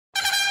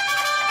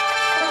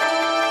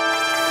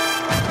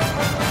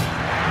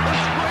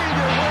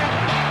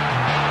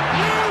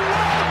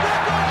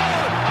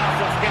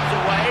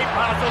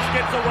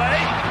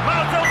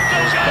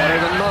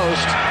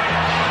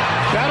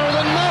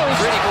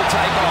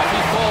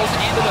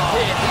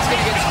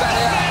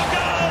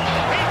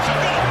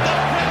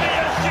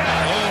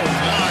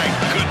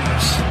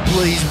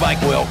please make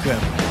welcome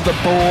the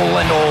Ball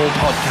and All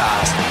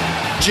podcast,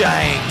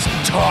 James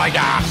Tiger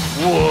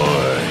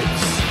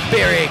Woods,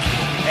 Beric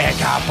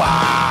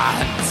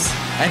Eckerbarts,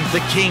 and the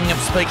king of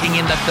speaking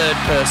in the third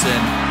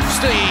person,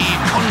 Steve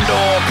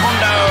Condon.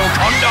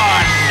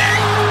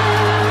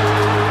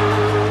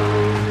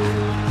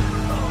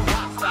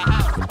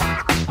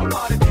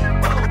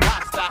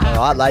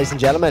 All right, ladies and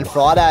gentlemen,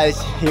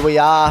 Fridays, here we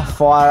are,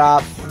 fire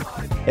up.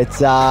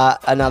 It's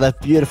another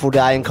beautiful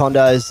day in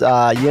Condo's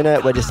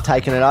unit. We're just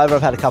taking it over.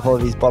 I've had a couple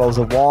of his bottles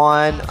of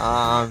wine,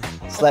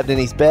 slept in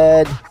his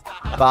bed.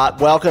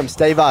 But welcome,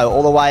 Steve-O,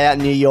 all the way out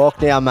in New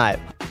York now, mate.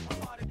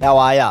 How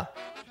are you?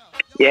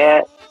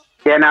 Yeah,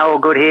 no, all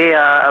good here.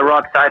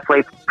 Arrived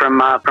safely from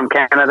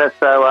Canada,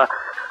 so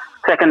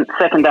second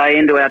day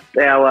into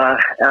our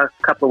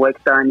couple of weeks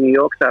there in New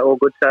York, so all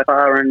good so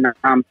far, and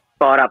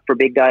fired up for a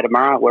big day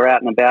tomorrow. We're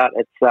out and about.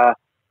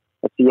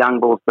 It's the young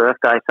bull's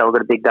birthday, so we've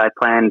got a big day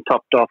planned,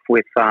 topped off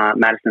with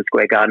Madison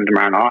Square Garden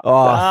tomorrow night.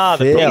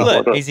 The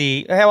piglet. Is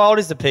he? How old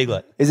is the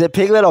piglet? Is it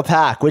piglet or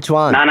pack? Which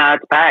one? No,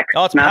 it's pack.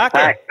 Oh, it's pack.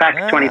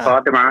 Pack's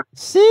 25 tomorrow.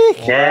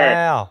 Sick. Yeah,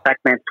 Wow.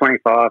 Pac-Man's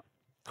 25.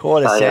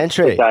 Quarter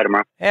century. Big day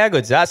tomorrow. How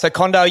good's that? So,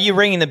 Condo, are you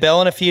ringing the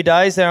bell in a few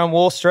days there on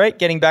Wall Street,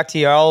 getting back to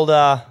your old,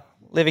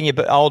 living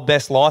your old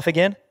best life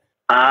again?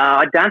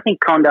 I don't think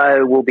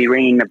Condo will be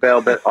ringing the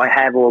bell, but I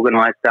have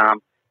organised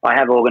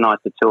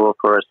a tour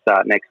for us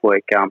next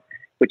week,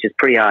 which is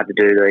pretty hard to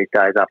do these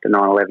days after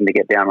 9/11 to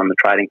get down on the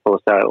trading floor.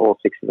 So all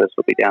six of us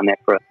will be down there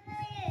for a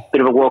bit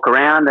of a walk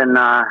around, and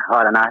I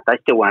don't know, they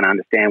still won't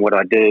understand what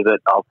I do, but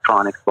I'll try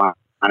and explain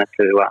it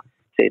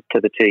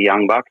to the two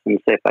young bucks and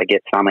see if they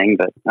get something.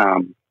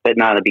 But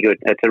no, that'd be good.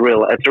 It's a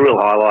real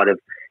highlight of,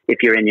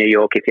 if you're in New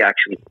York, if you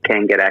actually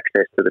can get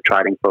access to the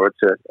trading floor,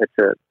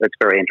 it's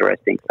very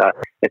interesting. So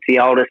it's the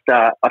oldest.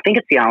 I think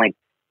it's the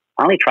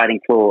only trading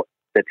floor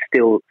that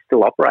still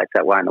operates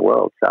that way in the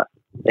world. So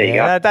there you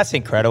go. That's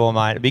incredible,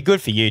 mate. It'd be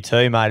good for you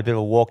too, mate. A bit of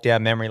a walk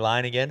down memory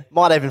lane again.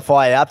 Might even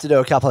fire you up to do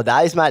a couple of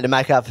days, mate, to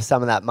make up for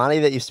some of that money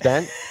that you've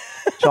spent.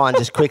 Try and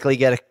just quickly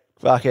get a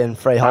fucking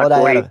free holiday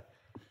out of it.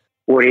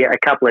 Woody, a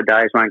couple of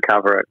days won't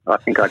cover it. I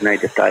think I'd need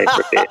to stay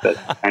for a bit. But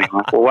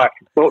anyway,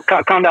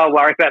 Condo will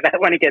worry about that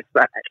when he gets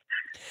back.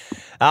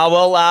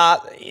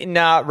 In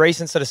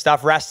recent sort of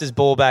stuff, Rasta's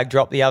ball bag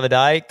dropped the other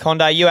day.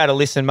 Condo, you had a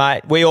listen,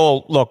 mate. We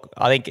all, look,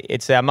 I think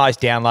it's our most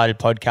downloaded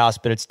podcast,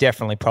 but it's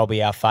definitely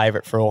probably our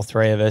favourite for all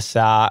three of us.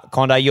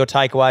 Condo, your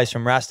takeaways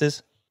from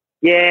Rastas?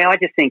 Yeah, I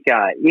just think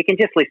you can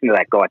just listen to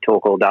that guy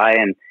talk all day,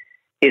 and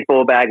his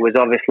ball bag was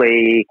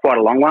obviously quite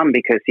a long one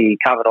because he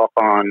covered off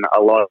on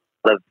a lot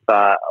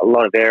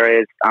of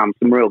areas, some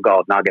real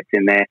gold nuggets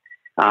in there.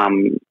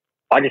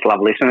 I just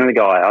love listening to the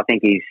guy. I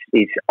think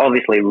he's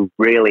obviously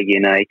really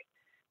unique.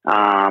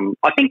 I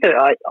think that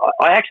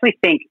I actually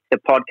think the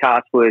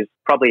podcast was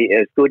probably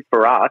as good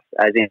for us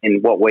as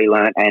in what we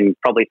learnt, and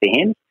probably for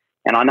him.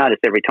 And I notice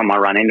every time I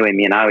run into him,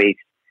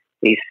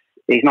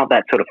 he's not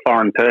that sort of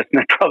foreign person.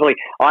 That probably,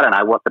 I don't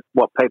know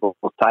what people's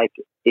take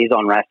is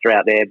on Rasta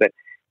out there, but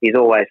he's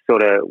always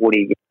sort of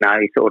he's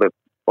sort of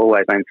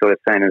always been sort of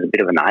seen as a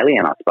bit of an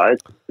alien, I suppose.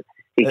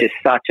 He's just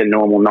such a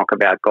normal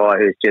knockabout guy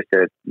who's just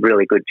a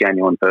really good,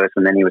 genuine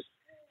person. And he was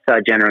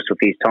so generous with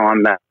his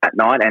time that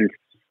night, and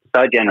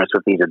so generous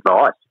with his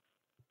advice.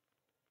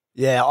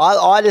 Yeah,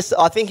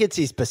 I think it's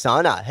his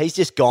persona. He's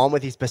just gone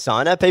with his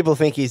persona. People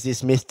think he's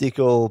this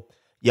mystical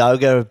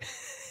yoga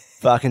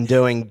fucking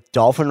doing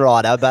dolphin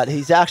rider, but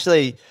he's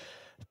actually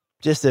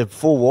just a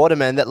full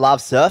waterman that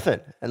loves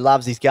surfing and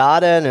loves his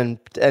garden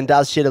and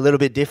does shit a little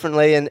bit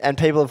differently. And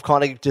people have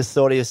kind of just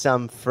thought he was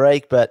some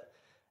freak, but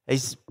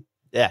he's,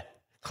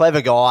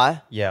 clever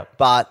guy. Yeah.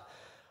 But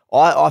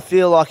I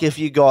feel like if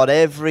you got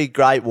every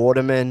great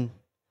waterman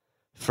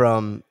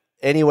from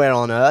anywhere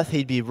on earth,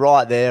 he'd be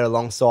right there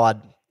alongside,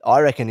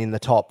 I reckon, in the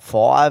top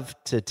 5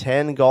 to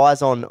 10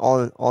 guys on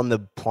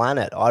the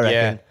planet, I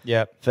reckon.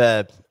 Yeah.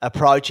 For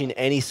approaching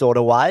any sort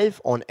of wave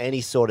on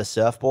any sort of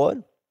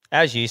surfboard.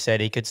 As you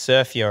said, he could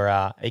surf your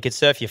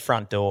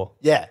front door.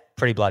 Yeah.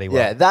 Pretty bloody well.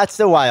 Yeah, that's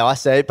the way I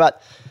see it.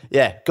 But,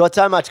 yeah, got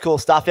so much cool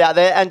stuff out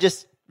there, and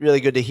just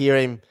really good to hear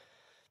him,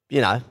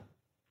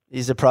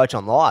 his approach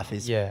on life.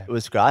 It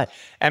was great.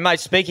 And, mate,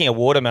 speaking of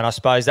watermen, I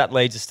suppose that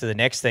leads us to the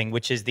next thing,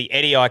 which is the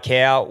Eddie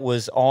Aikau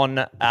was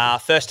on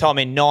first time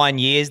in 9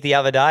 years the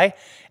other day,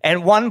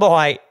 and won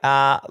by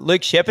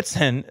Luke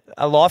Shepardson,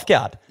 a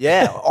lifeguard.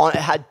 Yeah,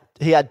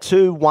 he had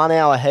 2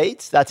 1-hour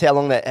heats. That's how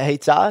long the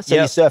heats are. So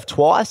you surf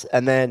twice,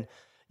 and then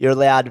you're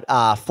allowed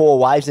 4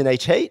 waves in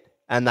each heat,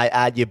 and they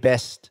add your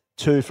best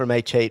 2 from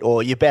each heat,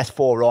 or your best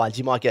 4 rides.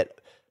 You might get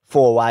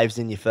 4 waves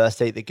in your first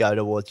heat that go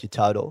towards your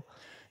total.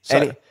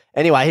 So,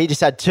 anyway, he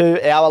just had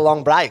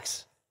 2-hour-long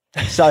breaks.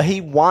 So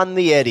he won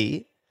the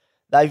Eddie.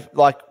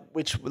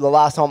 Which the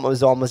last time it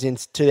was on was in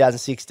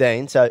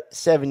 2016, so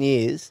 7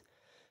 years.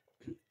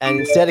 And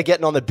instead of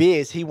getting on the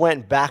beers, he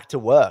went back to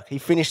work. He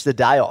finished the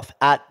day off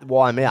at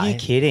Waimea. Are you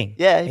kidding?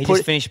 Yeah. He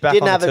just finished back on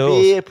the tools. Didn't have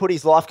a beer, put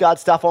his lifeguard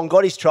stuff on,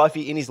 got his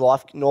trophy in his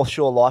North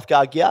Shore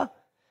lifeguard gear,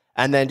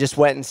 and then just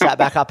went and sat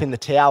back up in the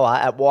tower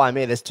at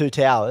Waimea. There's 2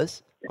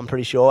 towers, I'm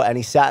pretty sure. And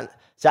he sat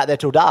sat there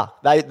till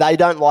dark. They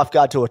don't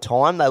lifeguard till a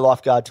time. They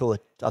lifeguard till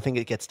I think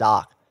it gets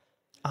dark.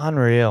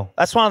 Unreal.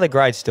 That's one of the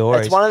great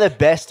stories. It's one of the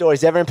best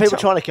stories ever. And people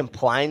trying to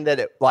complain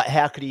that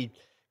how could he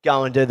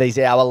go and do these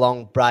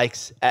hour-long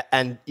breaks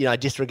and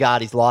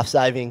disregard his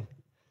life-saving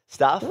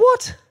stuff?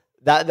 What?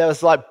 There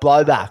was like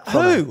blowback.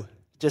 From Who? him.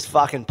 Just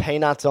fucking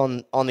peanuts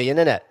on the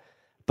internet.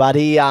 But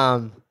he,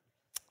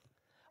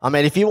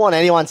 if you want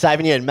anyone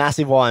saving you in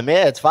massive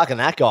YMR, it's fucking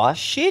that guy.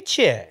 Shit,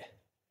 yeah.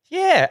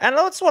 Yeah, and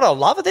that's what I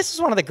love. This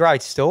is one of the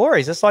great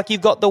stories. It's like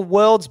you've got the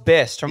world's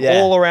best from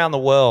all around the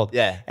world.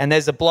 Yeah. And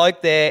there's a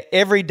bloke there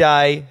every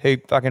day who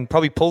fucking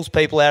probably pulls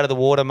people out of the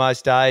water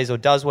most days or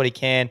does what he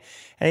can.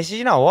 And he says,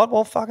 you know what?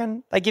 Well,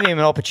 fucking, they give him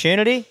an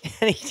opportunity.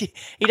 And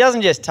he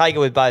doesn't just take it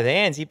with both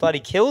hands. He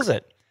bloody kills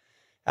it.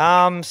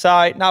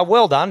 So, no,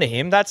 well done to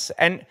him.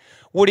 And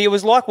Woody, it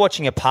was like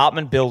watching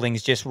apartment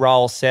buildings just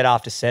roll set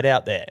after set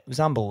out there. It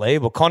was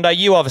unbelievable. Condo,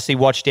 you obviously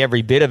watched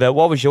every bit of it.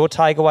 What was your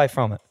takeaway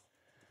from it?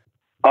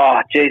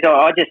 Oh, geez,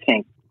 I just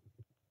think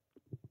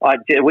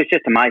it was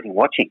just amazing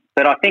watching.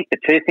 But I think the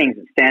two things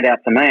that stand out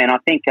to me, and I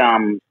think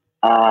I'm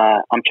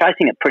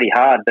chasing it pretty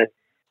hard, but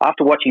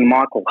after watching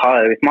Michael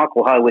Ho, if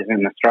Michael Ho was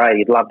in Australia,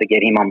 you'd love to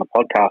get him on the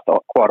podcast,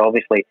 quite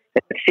obviously.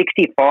 At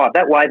 65,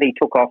 that wave he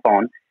took off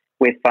on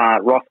with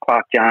Ross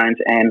Clarke-Jones,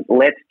 and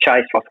let's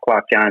chase Ross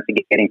Clarke-Jones to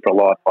get him for a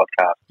live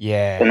podcast.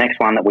 Yeah. The next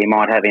one that we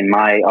might have in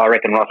May, I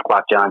reckon Ross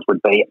Clarke-Jones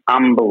would be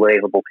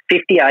unbelievable.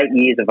 58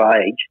 years of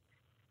age.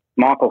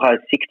 Michael Ho's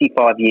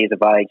 65 years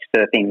of age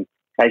surfing,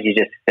 as you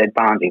just said,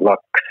 Barnesy, like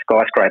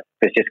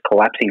skyscrapers just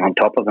collapsing on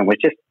top of them.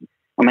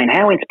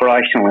 How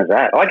inspirational is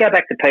that? I go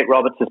back to Pete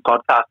Roberts'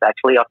 podcast,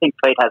 actually. I think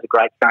Pete has a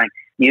great saying,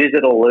 use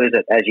it or lose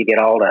it as you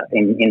get older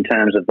in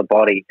terms of the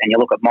body. And you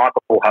look at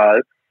Michael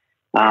Ho,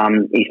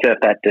 he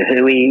surfed at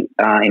Tahui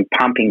in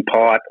pumping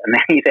pipe, and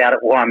then he's out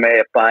at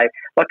Waimea Bay.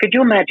 Like, could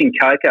you imagine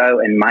Coco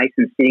and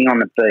Mason sitting on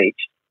the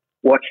beach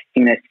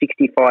watching their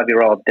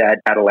 65-year-old dad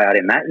paddle out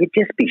in that? You'd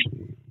just be...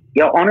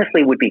 You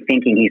honestly would be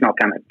thinking he's not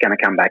going to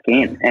come back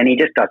in, and he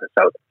just does it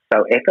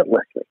so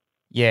effortlessly.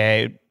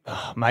 Yeah,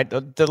 mate,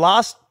 the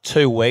last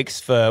 2 weeks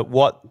for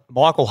what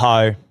Michael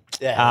Ho,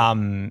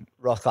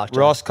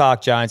 Ross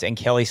Clarke-Jones and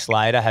Kelly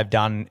Slater have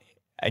done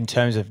in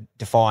terms of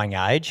defying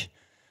age.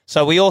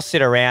 So we all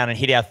sit around and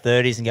hit our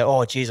 30s and go,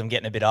 oh, geez, I'm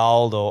getting a bit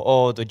old, or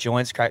oh, the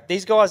joints crack.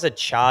 These guys are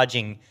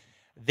charging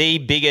the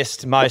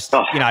biggest, most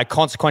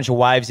consequential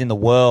waves in the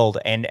world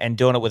and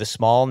doing it with a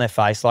smile on their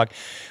face. Like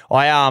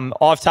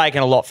I've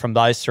taken a lot from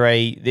those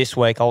three this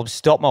week. I'll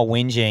stop my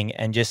whinging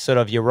and just sort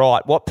of, you're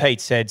right. What Pete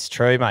said's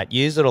true, mate.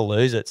 Use it or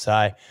lose it.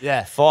 So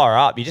fire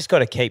up. You just got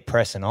to keep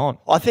pressing on.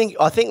 I think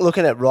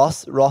looking at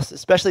Ross,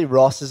 especially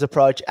Ross's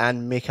approach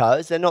and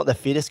Miko's, they're not the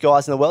fittest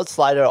guys in the world.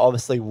 Slater are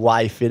obviously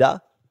way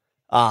fitter.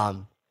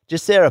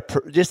 Just their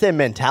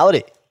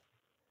mentality.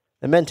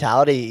 The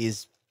mentality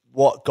is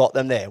what got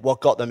them there,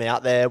 what got them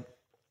out there.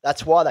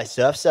 That's why they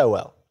surf so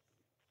well.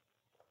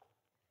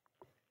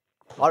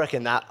 I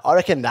reckon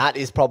that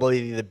is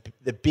probably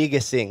the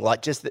biggest thing,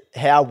 like just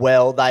how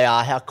well they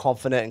are, how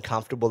confident and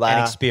comfortable they are.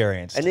 And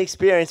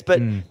experienced, but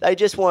they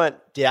just weren't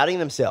doubting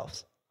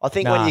themselves. I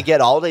think when you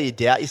get older, you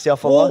doubt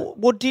yourself a lot.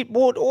 But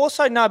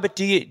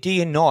do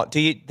you not?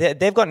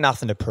 They've got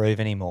nothing to prove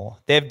anymore.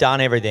 They've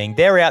done everything.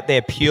 They're out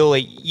there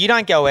purely. You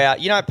don't go out,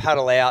 you don't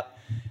paddle out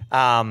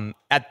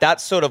at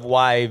that sort of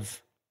wave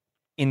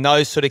in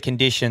those sort of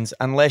conditions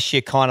unless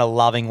you're kind of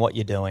loving what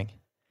you're doing.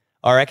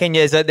 I reckon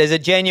there's a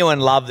genuine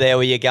love there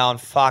where you're going,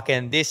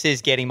 fucking, this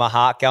is getting my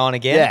heart going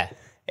again.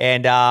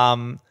 Yeah.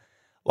 And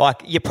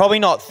you're probably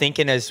not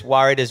thinking as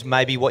worried as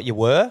maybe what you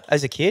were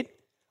as a kid.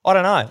 I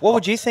don't know. What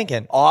were you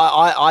thinking?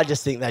 I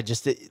just think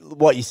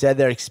what you said,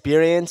 their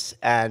experience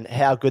and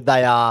how good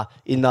they are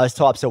in those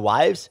types of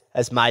waves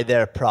has made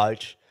their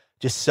approach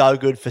just so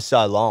good for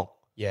so long.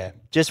 Yeah.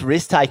 Just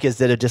risk takers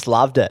that have just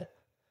loved it.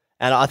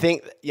 And I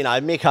think,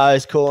 Mick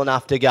Ho's cool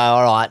enough to go,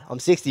 all right, I'm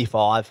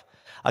 65.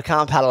 I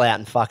can't paddle out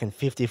in fucking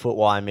 50-foot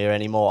Waimea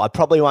anymore. I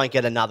probably won't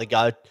get another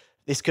go.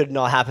 This could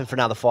not happen for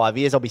another 5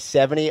 years. I'll be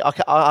 70.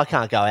 I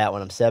can't go out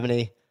when I'm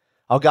 70.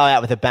 I'll go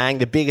out with a bang.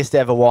 The biggest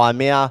ever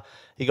Waimea.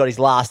 He got his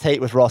last heat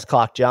with Ross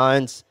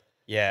Clarke-Jones.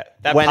 Yeah,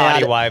 that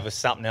party wave was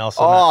something else.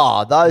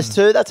 Those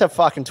two, that's a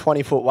fucking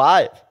 20-foot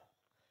wave.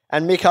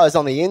 And Miko's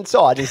on the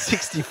inside. He's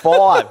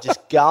 65,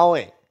 just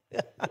going.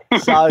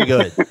 So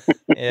good.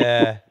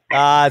 Yeah.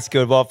 That's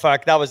good. Well,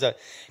 fuck, that was a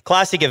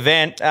classic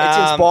event.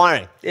 It's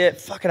inspiring. Yeah,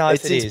 fucking oath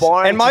it's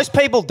inspiring. And most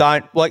people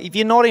don't. Like, if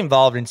you're not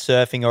involved in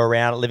surfing or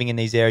around living in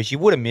these areas, you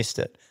would have missed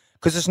it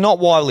because it's not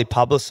widely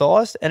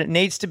publicised and it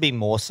needs to be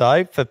more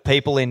so for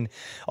people in,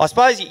 I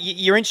suppose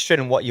you're interested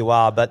in what you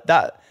are, but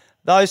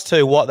those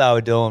two, what they were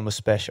doing was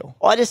special.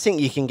 I just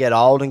think you can get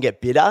old and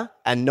get bitter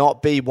and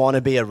not want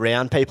to be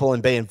around people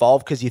and be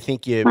involved because you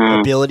think your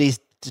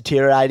ability's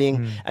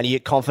deteriorating and your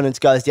confidence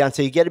goes down.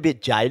 So you get a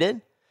bit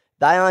jaded.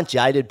 They aren't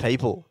jaded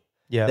people.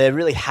 Yeah. They're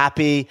really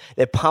happy.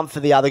 They're pumped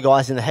for the other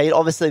guys in the heat.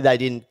 Obviously, they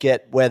didn't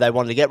get where they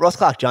wanted to get. Ross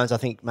Clarke-Jones, I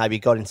think, maybe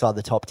got inside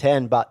the top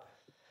 10, but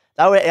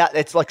they were out.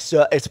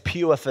 It's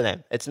pure for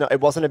them.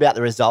 It wasn't about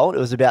the result. It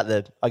was about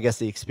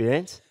the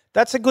experience.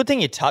 That's a good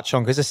thing you touch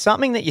on because it's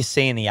something that you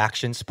see in the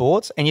action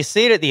sports and you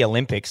see it at the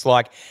Olympics.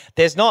 Like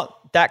there's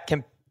not that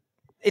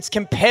it's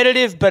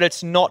competitive, but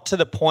it's not to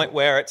the point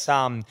where it's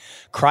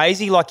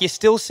crazy. Like you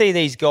still see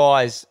these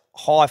guys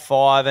high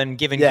five and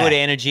giving good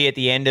energy at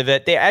the end of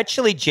it. They're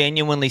actually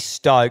genuinely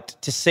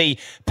stoked to see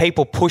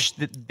people push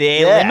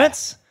their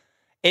limits.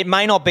 It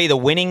may not be the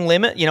winning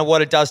limit,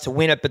 what it does to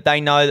win it, but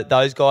they know that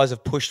those guys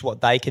have pushed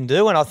what they can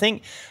do. And I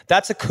think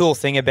that's a cool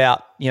thing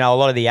about, a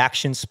lot of the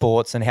action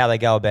sports and how they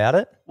go about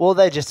it. Well,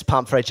 they just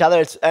pump for each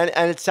other.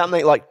 And it's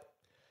something like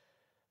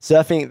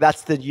surfing.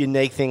 That's the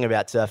unique thing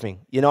about surfing.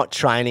 You're not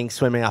training,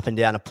 swimming up and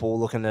down a pool,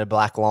 looking at a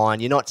black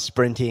line. You're not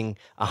sprinting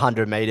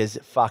 100 meters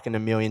fucking a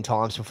million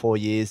times for 4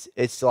 years.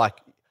 It's like,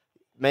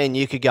 me and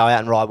you could go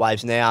out and ride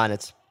waves now and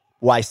it's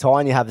waist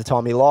high and you have the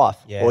time of your life.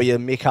 Yeah. Or you're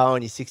Miko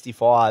and you're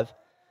 65.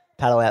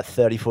 Paddle out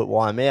 30-foot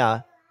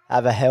Waimea,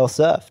 have a hell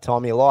surf,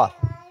 time of your life.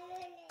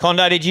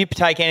 Condo, did you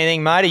take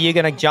anything, mate? Are you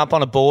going to jump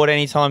on a board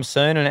anytime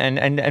soon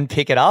and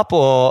pick it up,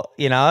 or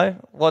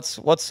what's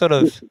sort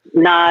of?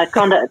 No,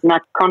 Condo's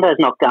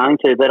not going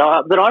to. But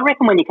I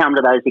reckon when you come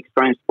to those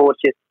extreme sports,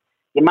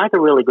 you make a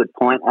really good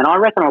point, and I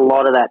reckon a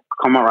lot of that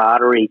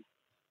camaraderie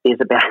is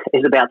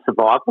about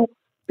survival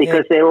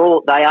because they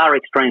are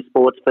extreme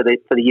sports for the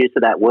use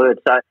of that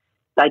word. So.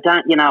 They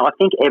don't, I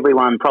think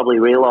everyone probably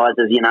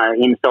realises,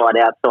 inside,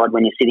 outside,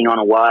 when you're sitting on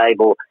a wave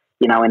or,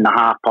 in the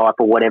half pipe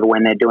or whatever,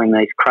 when they're doing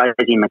these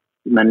crazy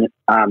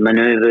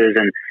manoeuvres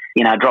and,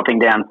 dropping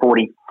down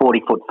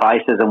 40-foot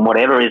faces and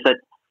whatever, is that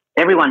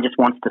everyone just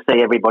wants to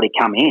see everybody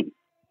come in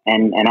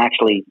and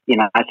actually,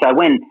 so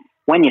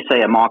when you see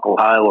a Michael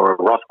Ho or a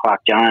Ross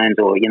Clarke-Jones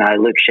or,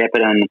 Luke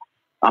Shepparton,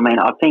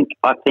 I think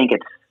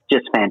it's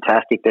just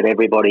fantastic that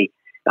everybody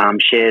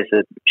shares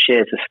the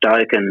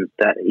stoke and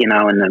that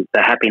and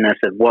the happiness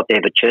of what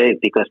they've achieved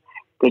because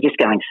they're just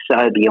going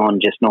so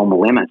beyond just normal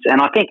limits. And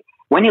I think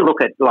when you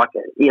look at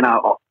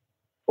the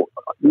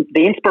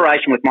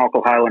inspiration with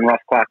Michael Ho and Ross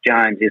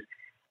Clarke-Jones is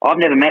I've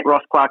never met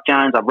Ross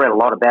Clarke-Jones. I've read a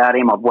lot about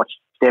him. I've watched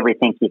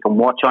everything you can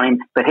watch on him,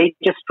 but he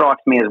just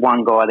strikes me as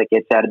one guy that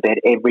gets out of bed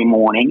every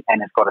morning and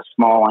has got a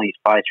smile on his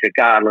face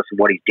regardless of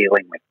what he's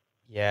dealing with.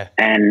 Yeah,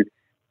 and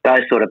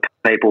those sort of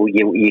people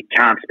you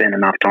can't spend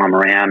enough time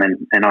around,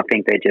 and I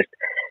think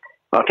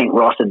I think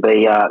Ross would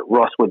be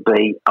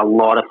a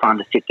lot of fun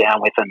to sit down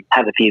with and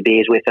have a few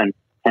beers with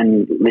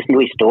and listen to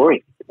his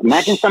story.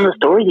 Imagine some of the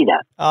stories he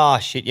does. Oh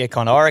shit, yeah,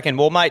 Connor. I reckon.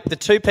 Well, mate, the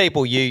two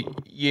people you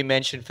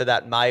mentioned for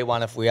that May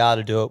one, if we are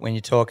to do it, when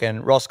you're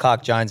talking Ross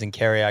Clarke-Jones and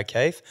Kerry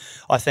O'Keefe,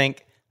 I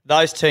think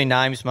those two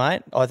names,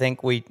 mate. I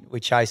think we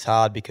chase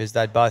hard because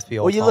they'd both be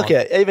all. Well, you look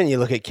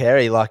at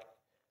Kerry, like.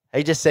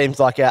 He just seems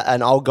like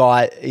an old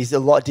guy. He's a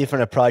lot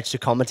different approach to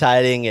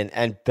commentating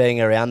and being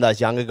around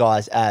those younger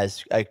guys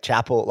as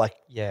Chappell,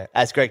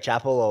 as Greg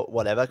Chappell or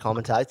whatever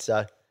commentates.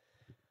 So,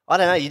 I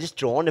don't know. You're just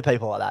drawn to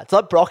people like that. It's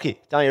like Brocky,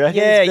 don't you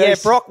reckon? Yeah,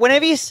 Brock.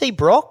 Whenever you see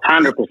Brock,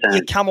 100%,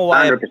 you come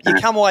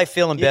away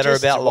feeling better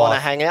about life. You want to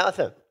hang out with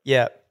him.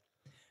 Yeah.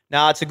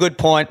 No, it's a good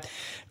point.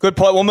 Good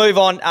point. We'll move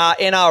on.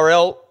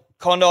 NRL.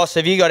 Kondos,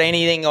 have you got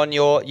anything on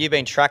you've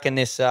been tracking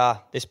this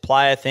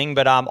player thing,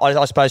 but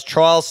I suppose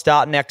trials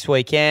start next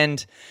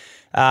weekend.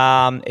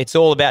 It's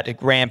all about to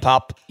ramp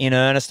up in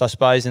earnest, I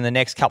suppose, in the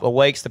next couple of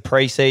weeks. The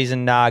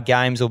preseason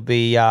games will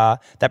be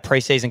that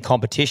preseason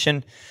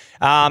competition.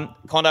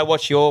 Kondo,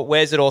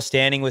 where's it all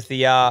standing with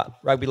the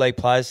Rugby League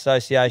Players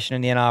Association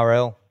and the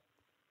NRL?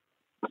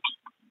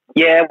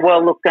 Yeah,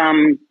 well, look,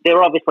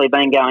 they're obviously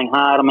been going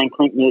hard. I mean,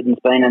 Clint Newton's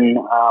been in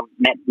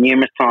met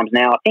numerous times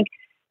now. I think,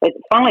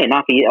 funnily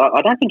enough,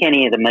 I don't think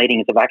any of the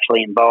meetings have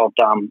actually involved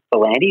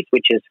Volandis,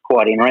 which is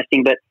quite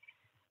interesting. But,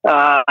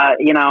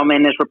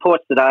 there's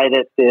reports today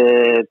that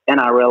the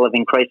NRL have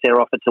increased their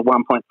offer to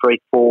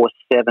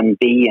 $1.347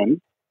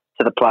 billion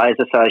to the Players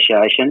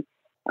Association.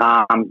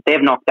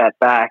 They've knocked that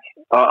back.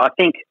 I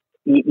think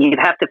you'd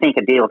have to think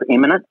a deal's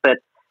imminent, but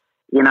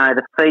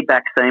the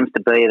feedback seems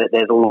to be that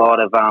there's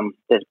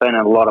been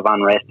a lot of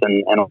unrest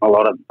and a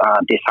lot of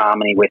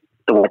disharmony with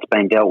the way it's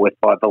been dealt with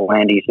by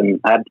Volandis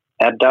and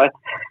Abdo.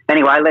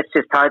 Anyway, let's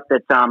just hope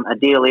that a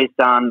deal is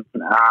done.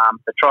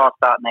 The trials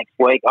start next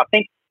week. I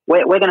think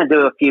we're going to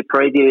do a few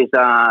previews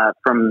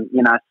from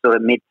sort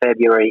of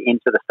mid-February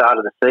into the start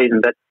of the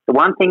season. But the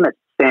one thing that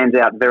stands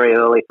out very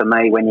early for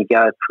me when you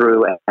go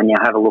through and you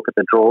have a look at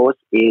the draws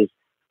is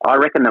I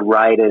reckon the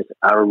Raiders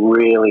are a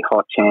really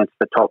hot chance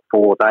for top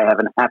four. They have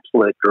an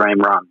absolute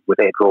dream run with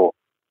their draw.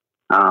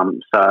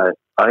 So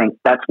I think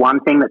that's one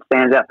thing that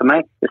stands out for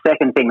me. The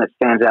second thing that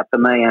stands out for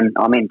me, and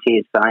I'm in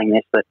tears saying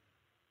this, but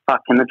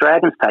can the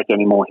Dragons take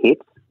any more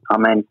hits? I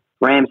mean,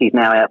 Ramsey's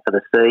now out for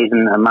the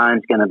season.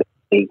 Amon's going to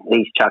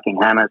he's chucking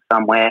hammers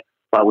somewhere,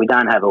 but we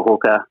don't have a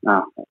hooker.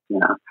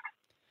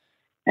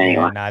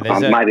 Anyway,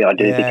 maybe I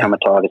do become a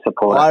Tiger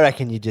supporter. I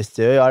reckon you just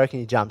do. I reckon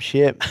you jump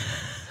ship.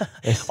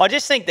 I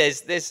just think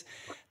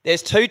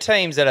there's two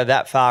teams that are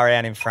that far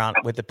out in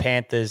front with the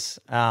Panthers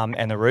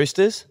and the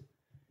Roosters,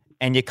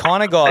 and you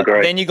kind of got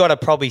then you got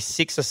probably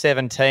 6 or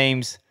 7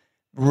 teams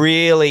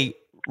really,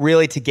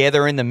 really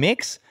together in the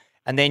mix.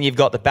 And then you've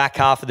got the back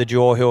half of the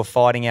draw who are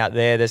fighting out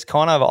there. There's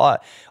kind of,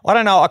 I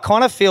don't know, I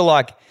kind of feel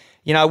like,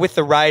 you know, with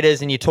the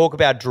Raiders and you talk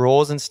about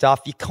draws and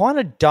stuff, you kind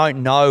of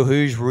don't know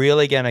who's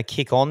really going to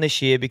kick on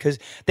this year, because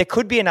there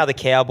could be another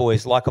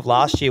Cowboys like of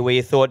last year where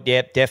you thought,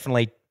 yep,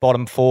 definitely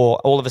bottom 4.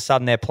 All of a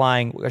sudden they're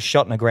playing a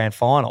shot in a grand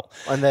final.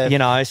 And you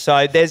know,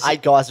 so there's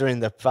 8 guys are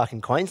in the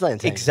fucking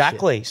Queensland team.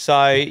 Exactly.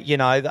 So, you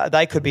know,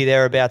 they could be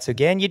thereabouts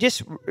again.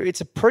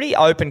 It's a pretty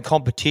open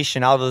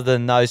competition other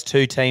than those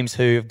 2 teams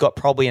who've got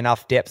probably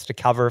enough depth to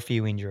cover a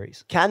few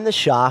injuries. Can the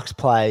Sharks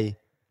play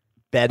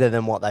better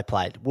than what they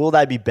played? Will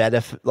they be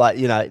better? Like,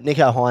 you know,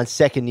 Nico Hines,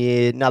 second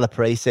year, another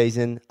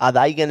preseason. Are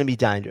they going to be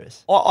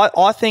dangerous?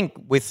 I think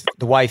with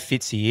the way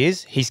Fitzy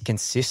is, he's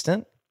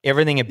consistent.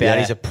 Everything about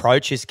his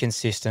approach is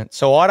consistent.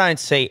 So I don't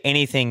see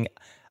anything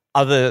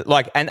other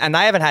and they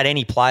haven't had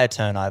any player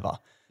turnover.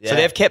 Yeah. So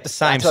they've kept the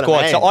same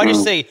squad. So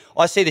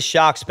I see the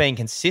Sharks being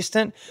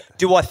consistent.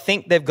 Do I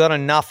think they've got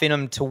enough in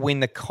them to win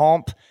the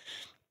comp?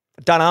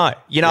 Don't know.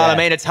 You know what I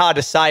mean? It's hard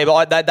to say,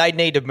 but they'd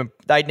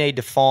need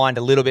to find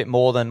a little bit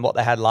more than what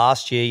they had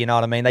last year. You know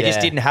what I mean? They just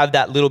didn't have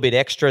that little bit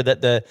extra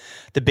that the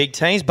big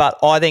teams. But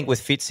I think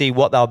with Fitzy,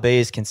 what they'll be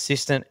is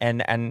consistent,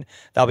 and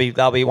they'll be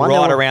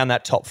right around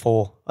that top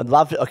 4. I'd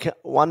love to. I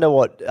wonder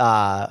what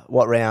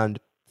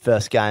round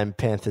first game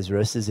Panthers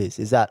Roosters is.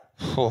 Is that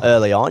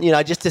early on? You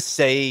know, just to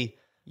see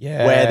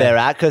where they're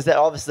at, because they're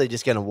obviously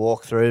just going to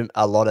walk through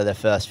a lot of the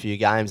first few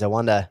games. I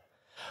wonder,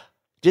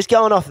 just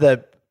going off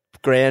the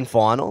grand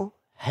final,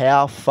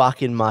 how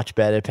fucking much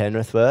better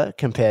Penrith were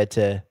compared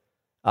to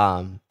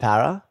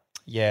Para.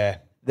 Yeah.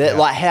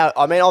 Like how,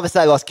 I mean,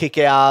 obviously they lost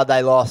Kickout.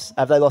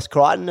 Have they lost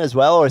Crichton as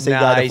well, or is he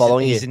the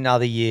following year? He's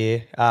another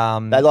year.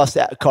 They lost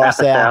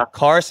Coruscant.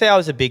 Coruscant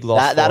was a big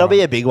loss. That'll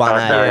be a big one,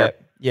 eh?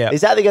 Yeah.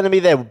 Is that going to be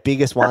their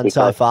biggest one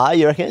so far,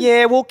 you reckon?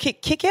 Yeah, well,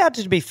 Kickout,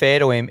 to be fair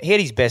to him, he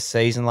had his best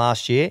season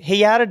last year.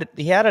 He added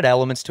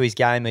elements to his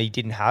game that he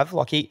didn't have.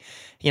 Like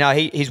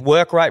his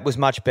work rate was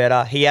much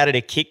better. He added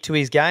a kick to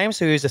his game,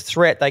 so he was a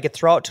threat. They could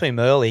throw it to him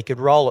early. He could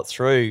roll it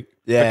through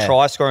for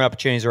try-scoring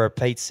opportunities or a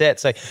repeat set.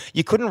 So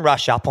you couldn't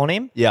rush up on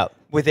him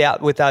with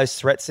those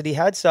threats that he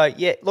had. So,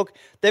 yeah, look,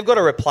 they've got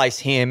to replace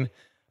him.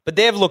 But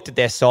they've looked at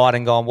their side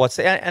and gone,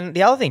 and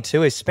the other thing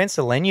too is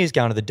Spencer Lenu's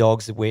going to the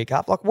Dogs the week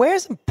up. Like, where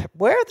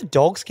are the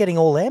Dogs getting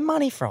all their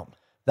money from?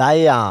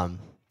 They're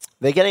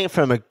getting it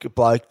from a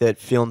bloke that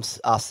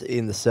films us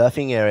in the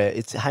surfing area.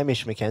 It's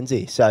Hamish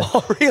McKenzie. So,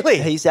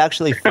 really? He's done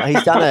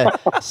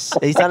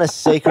a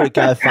secret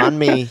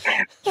GoFundMe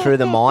through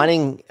the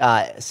mining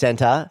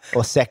sector.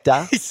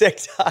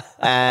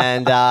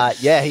 And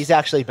he's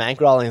actually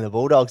bankrolling the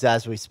Bulldogs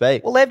as we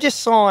speak. Well, they've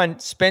just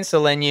signed Spencer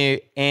Leniu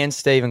and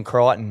Stephen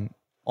Crichton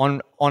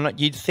on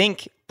you'd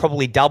think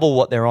probably double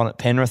what they're on at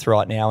Penrith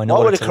right now.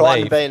 What would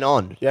Crichton been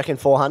on? You reckon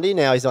 400?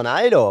 Now he's on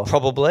 8 or?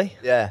 Probably.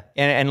 Yeah.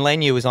 And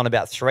Leniu was on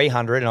about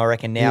 300, and I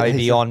reckon now he'd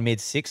be on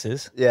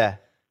mid-6s. Yeah.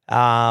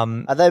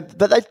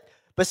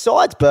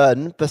 Besides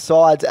Burton,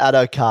 besides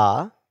Addo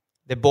Carr,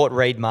 they bought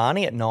Reed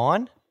Marnie at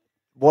 9.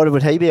 What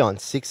would he be on?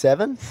 6,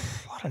 7?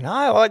 I don't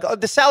know.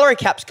 The salary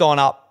cap's gone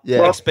up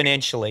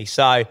exponentially.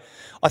 So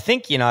I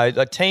think,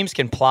 the teams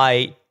can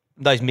play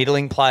those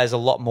middling players a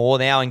lot more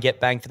now and get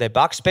bang for their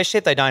buck, especially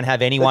if they don't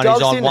have anyone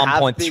who's on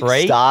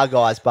 1.3. Star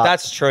guys, but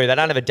that's true. They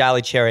don't have a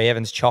Daly Cherry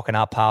Evans chalking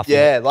up half.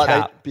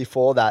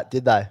 Before that,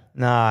 did they?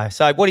 No.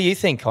 So what do you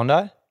think,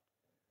 Kondo?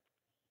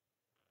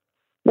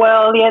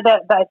 Well, yeah,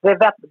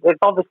 they've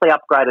obviously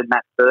upgraded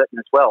Matt Burton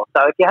as well.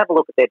 So if you have a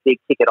look at their big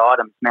ticket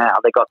items now,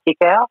 they've got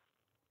Kickout,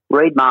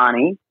 Reed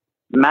Marnie,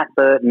 Matt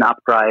Burton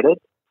upgraded,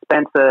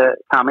 Spencer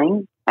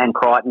coming, and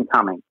Crichton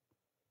coming.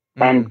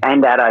 And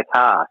Addo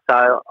Carr.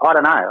 So, I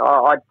don't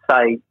know. I'd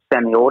say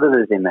send the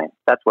auditors in there.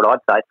 That's what I'd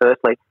say,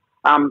 firstly.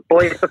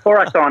 Boys, before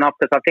I sign off,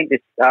 because I think this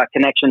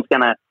connection's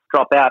going to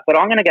drop out, but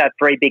I'm going to go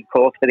 3 big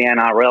calls for the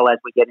NRL as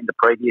we get into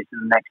previews in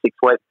the next 6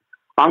 weeks.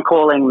 I'm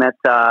calling that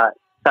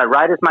so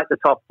Raiders make the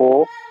top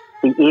 4,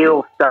 the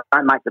Eels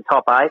don't make the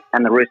top 8,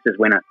 and the Roosters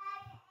win it.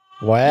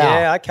 Wow.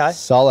 Yeah, okay.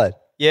 Solid.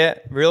 Yeah,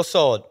 real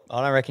solid.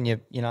 I don't reckon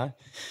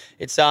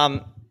it's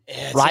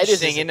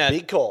Raiders is a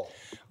big call.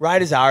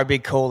 Raiders are a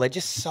big call. They're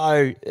just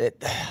so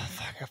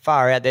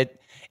far out.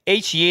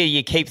 Each year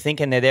you keep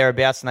thinking they're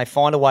thereabouts and they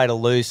find a way to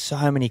lose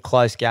so many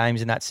close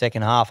games in that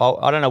second half.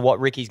 I don't know what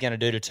Ricky's going to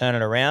do to turn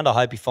it around. I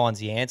hope he finds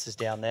the answers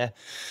down there.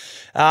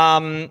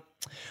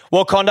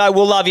 Well, Kondo,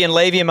 we'll love you and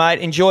leave you, mate.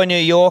 Enjoy New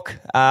York.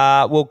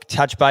 We'll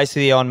touch base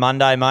with you on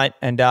Monday, mate.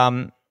 And,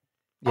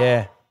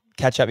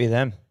 catch up with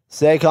them.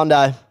 See you,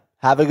 Kondo.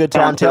 Have a good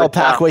time. Tell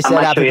Pac we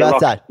said happy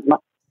birthday.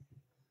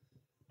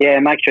 Yeah,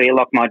 make sure you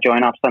lock my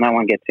joint up so no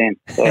one gets in.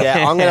 So.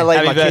 Yeah, I'm going to leave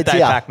Happy my birthday, kids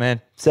here. Pac, man.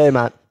 See you,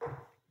 mate.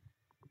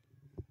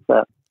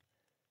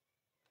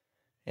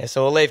 Yeah,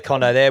 so we'll leave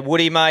Kondo there.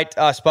 Woody, mate,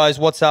 I suppose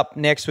what's up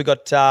next? We've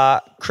got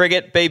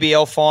cricket,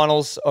 BBL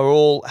finals are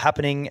all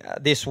happening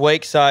this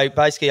week. So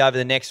basically over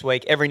the next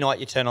week, every night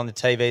you turn on the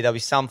TV, there'll be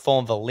some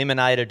form of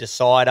eliminator,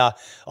 decider.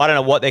 I don't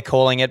know what they're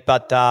calling it,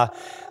 but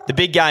the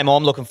big game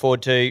I'm looking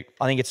forward to,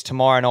 I think it's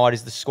tomorrow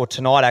night,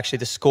 tonight actually,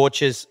 the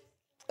Scorchers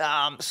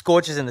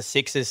Scorchers and the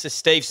Sixers. So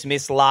Steve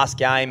Smith's last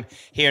game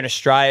here in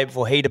Australia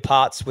before he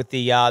departs with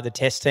the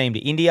Test team to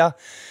India.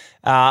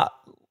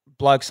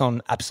 Bloke's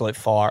on absolute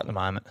fire at the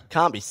moment.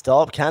 Can't be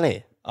stopped, can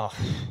he? Oh,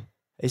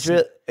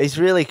 He's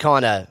really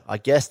kind of, I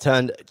guess,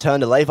 turned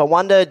a leaf. I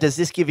wonder, does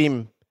this give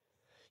him,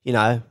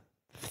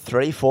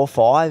 3, 4,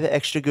 5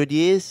 extra good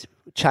years,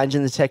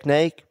 changing the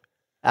technique,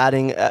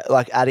 adding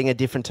a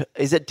different?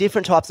 Is it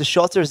different types of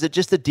shots, or is it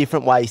just a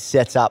different way he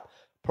sets up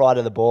prior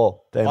to the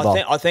ball?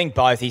 I think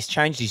both. He's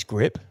changed his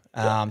grip,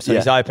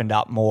 he's opened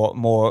up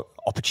more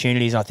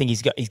opportunities. And I think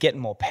he's getting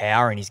more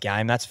power in his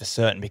game. That's for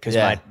certain. Because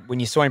mate,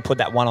 when you saw him put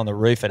that one on the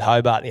roof at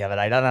Hobart the other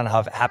day, I don't know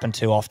if it happened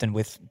too often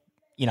with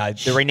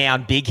the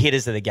renowned big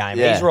hitters of the game.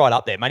 Yeah. He's right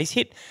up there, mate. He's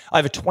hit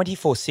over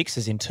 24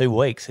 sixes in 2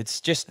 weeks. It's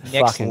just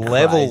next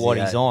level crazy, what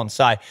he's on.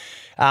 So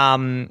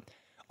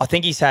I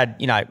think he's had,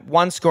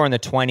 one score in the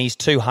 20s,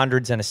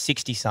 200s and a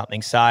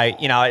 60-something. So,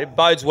 it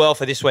bodes well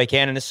for this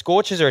weekend. And the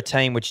Scorchers are a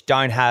team which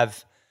don't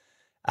have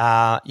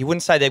you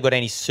wouldn't say they've got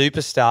any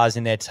superstars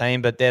in their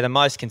team, but they're the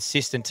most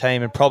consistent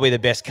team and probably the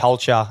best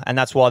culture, and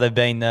that's why they've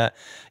been they're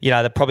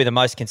probably the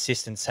most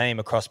consistent team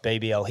across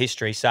BBL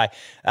history. So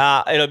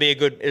it'll be a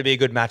good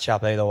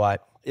matchup either way.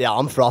 Yeah,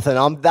 I'm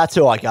frothing. That's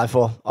who I go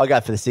for. I go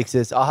for the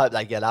Sixers. I hope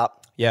they get up.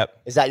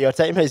 Yep. Is that your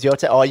team? Who's your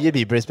team? Oh, you'd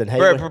be Brisbane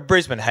Heat.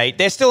 Brisbane Heat.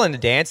 They're still in the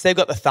dance. They've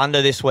got the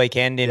Thunder this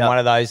weekend in one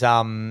of those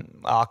eliminate,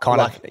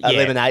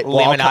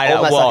 eliminator,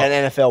 almost like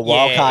an NFL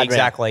wildcard round.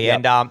 Exactly.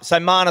 Yep. And so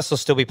Marnus will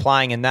still be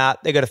playing in that.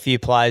 They've got a few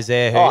players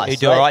there who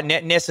do all right.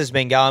 Ness has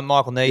been going.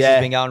 Michael Neese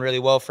has been going really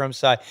well for him.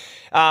 So,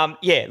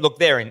 look,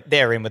 they're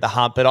in with the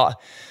hump. But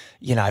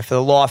for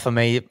the life of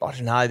me, I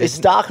don't know. Is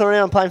Stark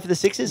around playing for the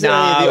Sixers?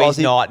 No, he's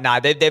not. No,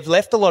 they've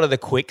left a lot of the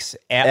quicks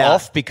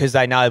off because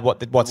they know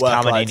what's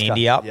coming in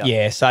India. Yep.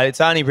 Yeah, so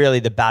it's only really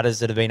the batters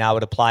that have been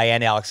able to play,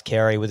 and Alex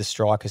Carey with the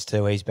strikers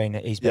too. He's been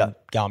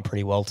going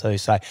pretty well too.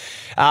 So,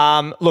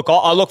 look,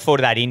 I look forward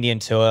to that Indian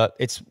tour.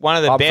 It's one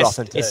of the best.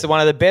 It's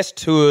one of the best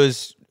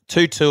tours.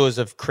 2 tours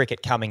of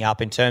cricket coming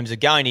up in terms of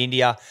going to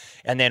India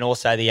and then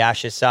also the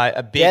Ashes. So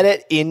a big get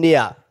it,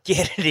 India.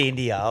 Get it,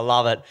 India. I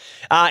love it.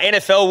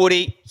 NFL,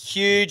 Woody,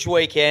 huge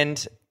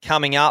weekend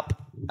coming up.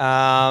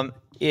 What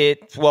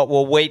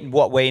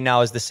we know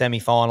as the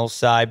semi-finals.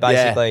 So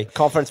basically,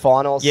 conference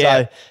finals.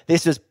 Yeah. So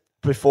this was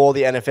before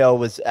the NFL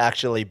was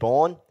actually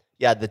born.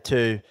 You had the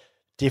 2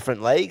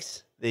 different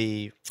leagues,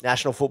 the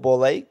National Football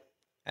League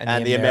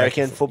and the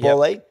American Football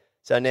League.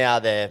 So now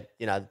they're,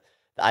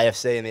 the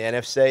AFC and the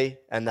NFC,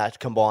 and that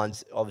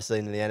combines obviously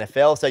into the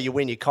NFL. So you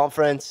win your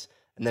conference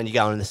and then you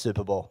go into the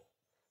Super Bowl.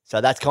 So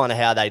that's kind of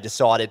how they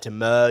decided to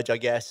merge, I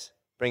guess,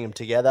 bring them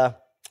together.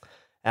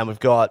 And we've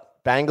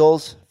got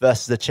Bengals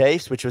versus the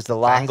Chiefs, which was the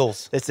last.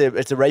 Bengals. It's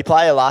a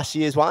replay of last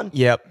year's one.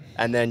 Yep.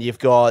 And then you've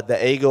got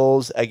the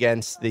Eagles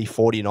against the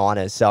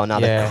 49ers. So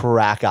another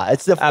cracker.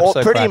 It's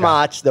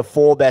much the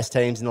 4 best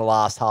teams in the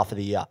last half of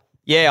the year.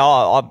 Yeah,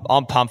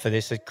 I'm pumped for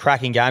this. It's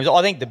cracking games.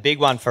 I think the big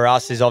one for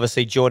us is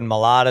obviously Jordan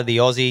Mailata, the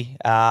Aussie.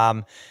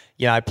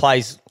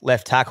 Plays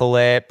left tackle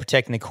there,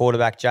 protecting the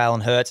quarterback,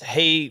 Jalen Hurts.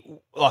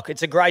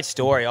 It's a great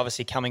story,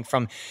 obviously coming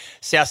from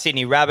South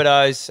Sydney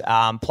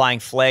Rabbitohs,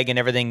 playing flag and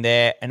everything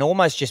there, and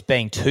almost just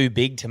being too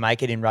big to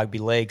make it in rugby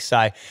league.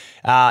 So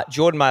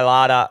Jordan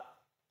Mailata,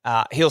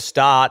 he'll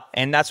start,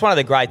 and that's one of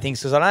the great things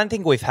because I don't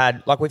think we've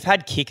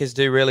had kickers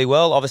do really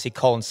well. Obviously,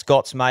 Colin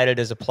Scott's made it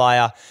as a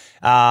player,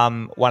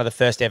 one of the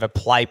first to ever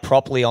play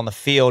properly on the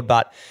field.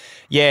 But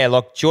yeah,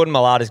 look, Jordan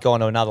Mailata's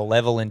gone to another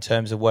level in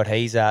terms of what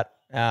he's at.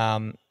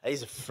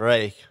 He's a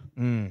freak,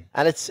 and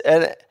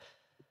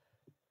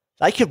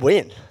they could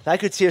win. They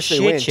could seriously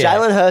win. Yeah.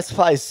 Jalen Hurts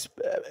plays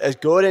as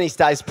good, and he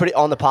stays pretty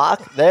on the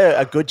park. They're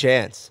a good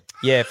chance.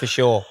 Yeah, for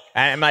sure.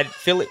 And mate,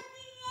 Philly.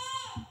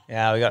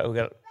 Yeah, we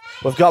got.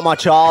 We've got my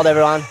child,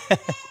 everyone.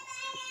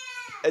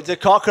 It's a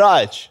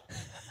cockroach.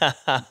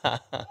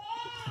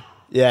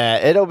 Yeah,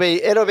 it'll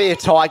be a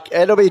tight.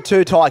 It'll be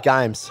 2 tight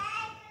games.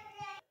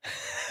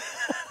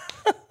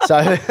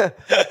 So,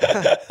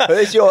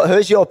 who's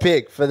your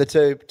pick for the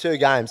two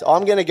games?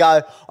 I'm gonna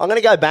go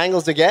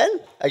Bengals again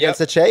against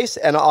the Chiefs,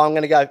 and I'm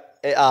gonna go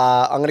the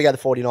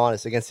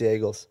 49ers against the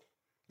Eagles.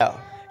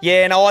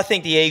 Yeah, no, I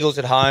think the Eagles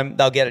at home,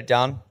 they'll get it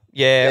done.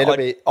 Yeah,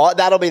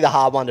 that'll be the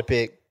hard one to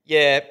pick.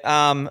 Yeah,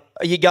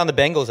 are you going the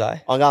Bengals, eh?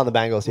 I'm going the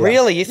Bengals. Yeah.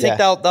 Really? You think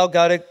they'll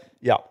go to?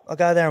 Yeah, I'll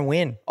go there and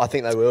win. I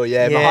think they will.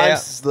 Yeah,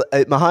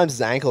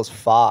 Mahomes' ankle's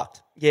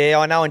fucked. Yeah,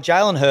 I know, and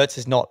Jalen Hurts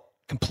is not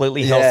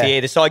completely healthy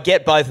either. So I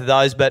get both of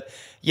those, but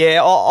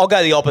yeah, I'll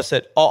go the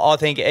opposite. I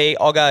think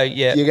I'll go.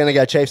 Yeah, you're going to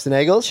go Chiefs and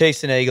Eagles.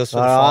 Chiefs and Eagles for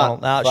the final.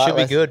 No, it should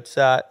be good.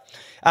 So,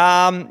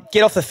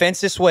 get off the fence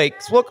this week.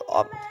 So look,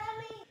 a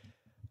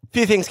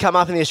few things come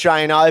up in the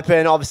Australian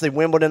Open. Obviously,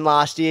 Wimbledon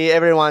last year.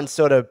 Everyone's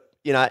sort of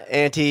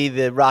anti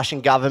the Russian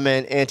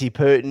government, anti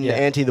Putin,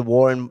 anti the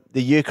war in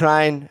the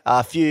Ukraine.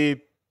 A few,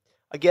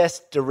 I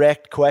guess,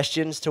 direct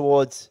questions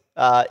towards.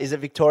 Is it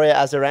Victoria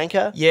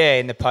Azarenka? Yeah,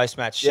 in the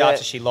post-match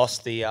after she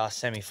lost the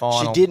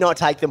semi-final. She did not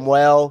take them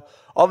well.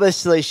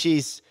 Obviously,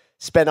 she's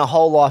spent her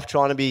whole life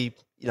trying to be,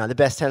 the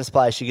best tennis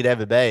player she could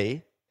ever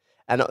be.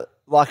 And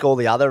like all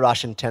the other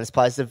Russian tennis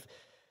players, they've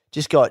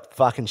just got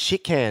fucking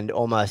shit canned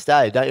almost,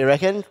 don't you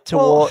reckon?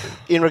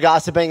 In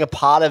regards to being a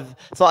part of,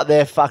 it's like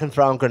they're fucking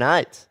throwing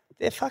grenades.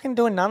 They're fucking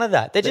doing none of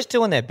that. They're just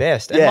doing their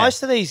best. And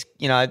most of these,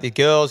 the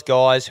girls,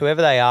 guys,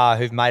 whoever they are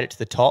who've made it to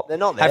the top, they're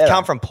not there, have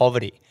come from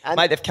poverty.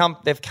 Mate,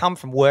 they've come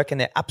from working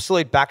their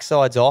absolute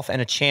backsides off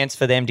and a chance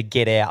for them to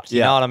get out.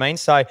 You know what I mean?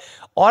 So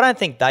I don't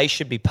think they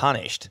should be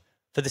punished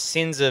for the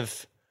sins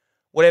of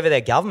whatever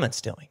their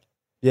government's doing.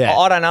 Yeah.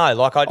 I don't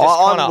know.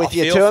 I'm with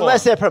you too.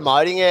 Unless they're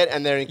promoting it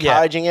and they're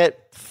encouraging it,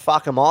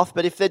 fuck them off.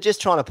 But if they're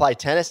just trying to play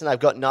tennis and they've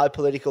got no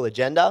political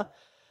agenda,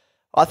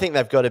 I think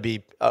they've got to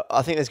be.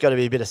 I think there's got to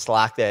be a bit of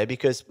slack there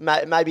because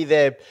maybe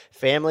their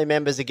family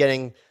members are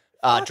getting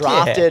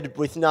drafted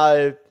with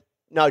no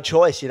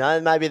choice.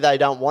 Maybe they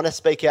don't want to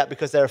speak out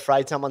because they're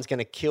afraid someone's going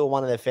to kill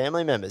one of their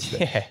family members.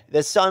 But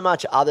there's so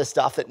much other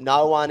stuff that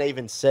no one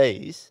even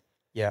sees.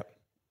 Yeah.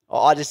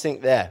 I just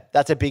think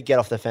that's a big get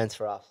off the fence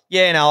for us.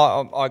 Yeah,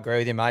 no, I agree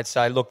with you, mate.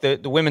 So, look, the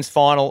women's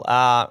final,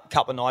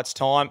 couple of nights'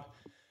 time,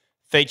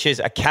 features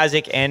a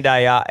Kazakh and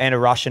a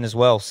Russian as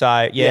well.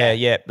 So, yeah,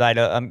 good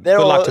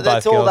luck to both girls.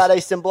 That's all that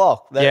Eastern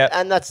Bloc.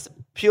 And that's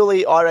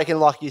purely, I reckon,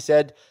 like you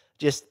said,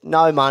 just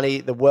no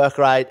money. The work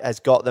rate has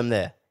got them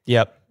there.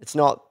 Yep. It's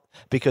not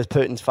because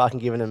Putin's fucking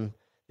giving them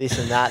this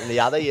and that and the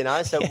other,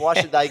 So why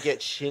should they get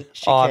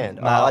canned?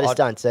 I just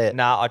don't see it.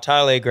 No, I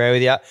totally agree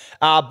with you.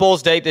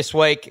 Balls deep this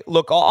week.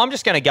 Look, I'm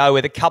just going to go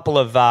with a couple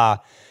of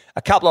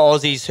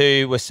Aussies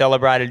who were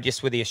celebrated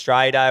just with the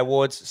Australia Day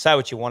Awards. Say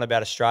what you want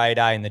about Australia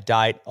Day and the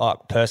date.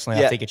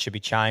 Personally, I think it should be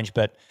changed,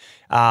 but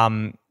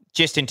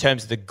just in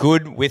terms of the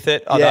good with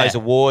it are those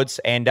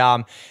awards. And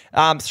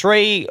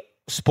 3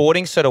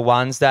 sporting sort of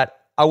ones that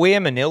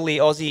Awia Manil, the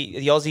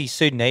Aussie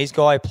Sudanese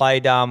guy,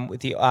 played with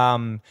the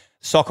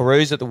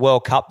Socceroos at the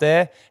World Cup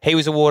there. He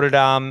was awarded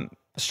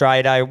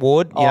Australia Day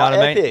Award. You know what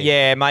I mean?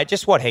 Yeah, mate,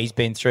 just what he's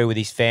been through with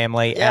his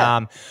family.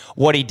 Yeah.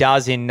 What he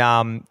does in,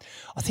 I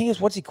think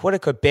it's, what's it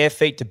called? Bare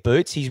Feet to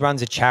Boots. He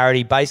runs a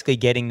charity basically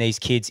getting these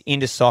kids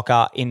into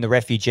soccer in the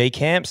refugee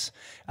camps.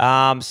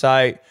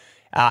 So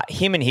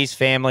him and his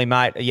family,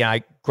 mate,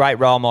 great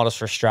role models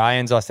for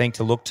Australians, I think,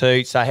 to look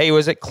to. So he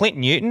was at Clinton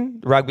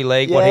Newton, Rugby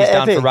League, what he's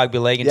done for Rugby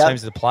League in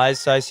terms of the Players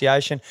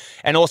Association,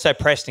 and also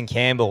Preston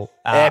Campbell.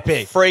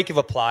 Freak of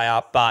a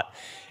player, but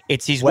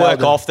it's his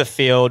work off the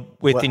field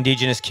with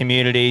Indigenous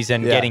communities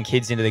and getting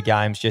kids into the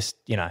games, just,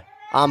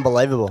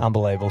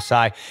 Unbelievable.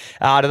 So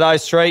to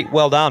those 3,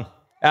 well done.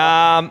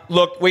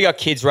 Look, we got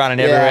kids running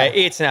everywhere.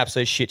 It's an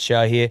absolute shit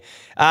show here.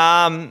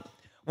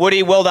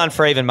 Woody, well done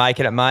for even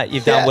making it, mate.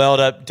 You've done well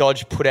to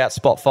dodge, put out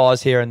spot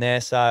fires here and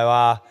there.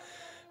 So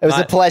it was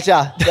a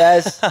pleasure,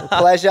 Des. A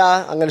pleasure.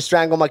 I'm going to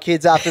strangle my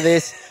kids after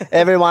this.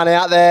 Everyone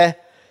out there,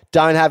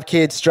 don't have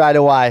kids straight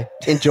away.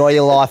 Enjoy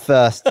your life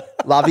first.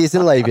 Love yous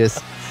and leave yous.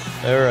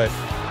 All right.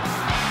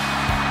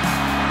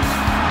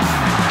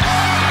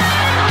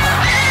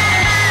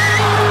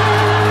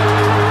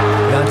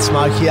 We don't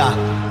smoke here.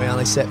 We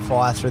only set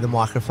fire through the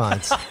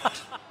microphones.